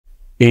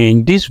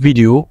In this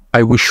video,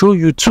 I will show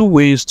you two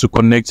ways to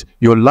connect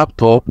your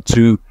laptop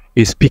to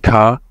a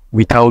speaker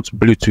without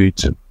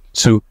Bluetooth.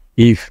 So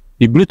if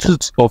the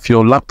Bluetooth of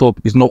your laptop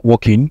is not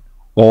working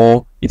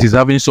or it is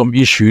having some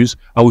issues,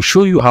 I will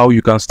show you how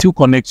you can still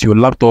connect your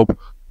laptop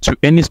to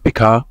any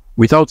speaker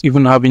without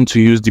even having to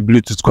use the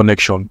Bluetooth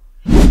connection.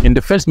 In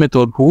the first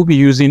method, we will be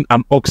using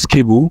an aux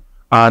cable,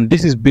 and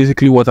this is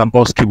basically what an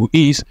aux cable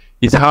is.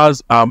 It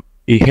has a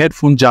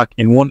headphone jack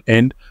in one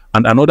end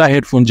and another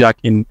headphone jack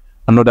in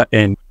another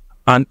end.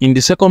 And in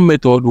the second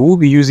method, we will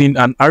be using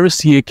an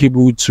RCA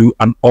cable to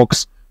an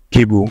aux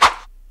cable.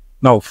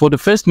 Now, for the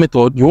first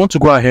method, you want to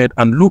go ahead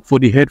and look for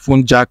the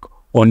headphone jack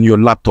on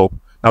your laptop.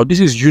 Now, this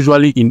is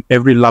usually in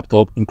every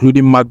laptop,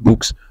 including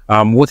MacBooks,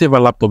 whatever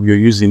laptop you're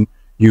using,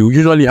 you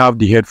usually have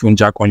the headphone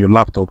jack on your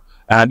laptop,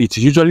 and it's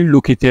usually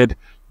located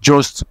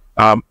just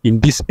in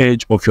this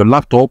edge of your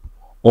laptop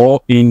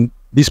or in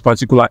this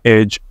particular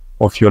edge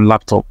of your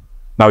laptop.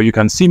 Now, you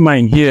can see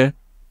mine here.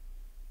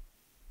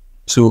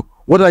 So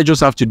what I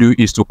just have to do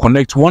is to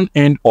connect one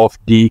end of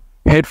the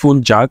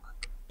headphone jack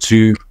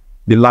to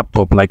the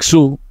laptop like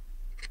so.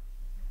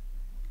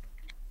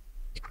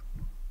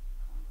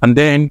 And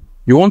then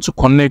you want to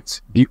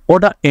connect the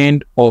other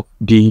end of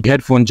the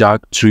headphone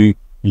jack to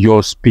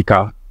your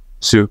speaker.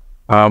 So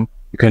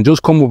you can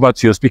just come over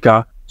to your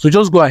speaker. So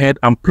just go ahead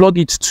and plug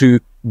it to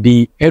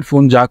the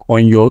headphone jack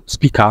on your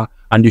speaker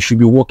and you should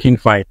be working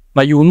fine.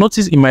 Now you will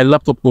notice in my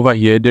laptop over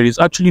here, there is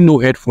actually no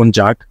headphone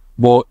jack,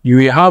 but you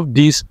will have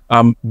this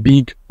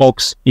big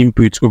aux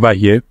input over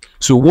here.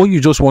 So what you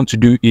just want to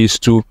do is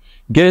to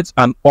get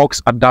an aux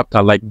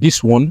adapter like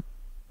this one.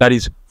 That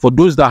is for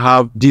those that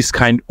have this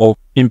kind of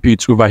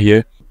inputs over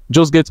here.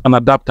 Just get an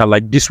adapter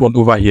like this one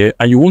over here,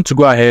 and you want to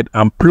go ahead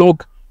and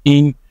plug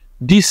in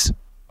this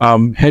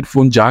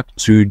headphone jack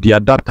to the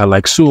adapter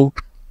like so.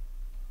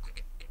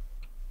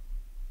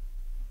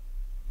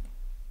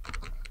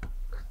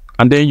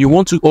 And then you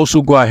want to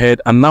also go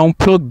ahead and now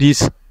plug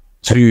this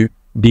to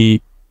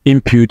the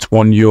input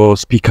on your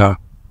speaker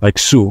like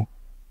so.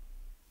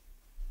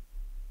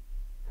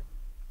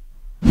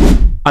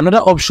 Another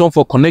option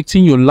for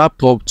connecting your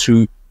laptop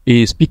to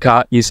a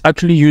speaker is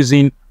actually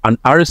using an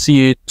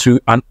RCA to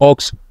an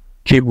aux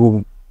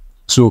cable.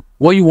 So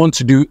what you want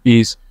to do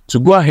is to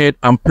go ahead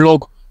and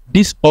plug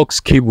this aux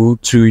cable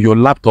to your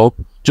laptop,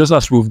 just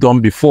as we've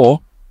done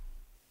before.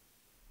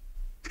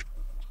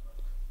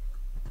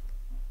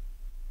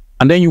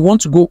 And then you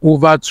want to go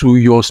over to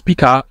your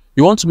speaker.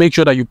 You want to make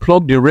sure that you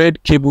plug the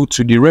red cable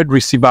to the red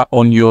receiver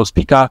on your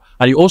speaker,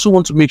 and you also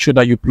want to make sure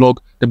that you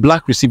plug the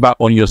black receiver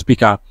on your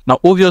speaker. Now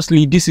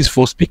obviously this is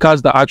for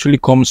speakers that actually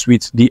comes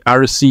with the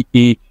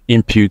RCA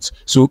input.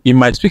 So in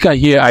my speaker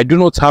here, I do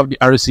not have the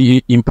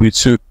RCA input,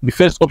 so the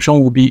first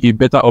option will be a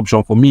better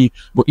option for me.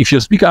 But if your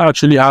speaker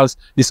actually has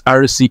this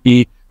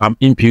RCA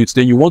inputs,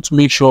 then you want to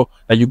make sure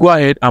that you go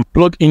ahead and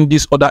plug in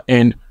this other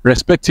end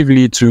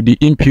respectively to the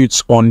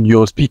inputs on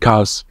your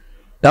speakers.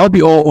 That'll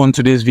be all on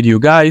today's video,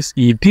 guys.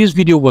 If this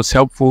video was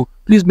helpful,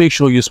 please make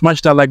sure you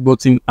smash that like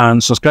button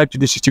and subscribe to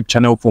this YouTube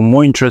channel for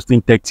more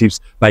interesting tech tips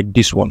like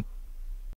this one.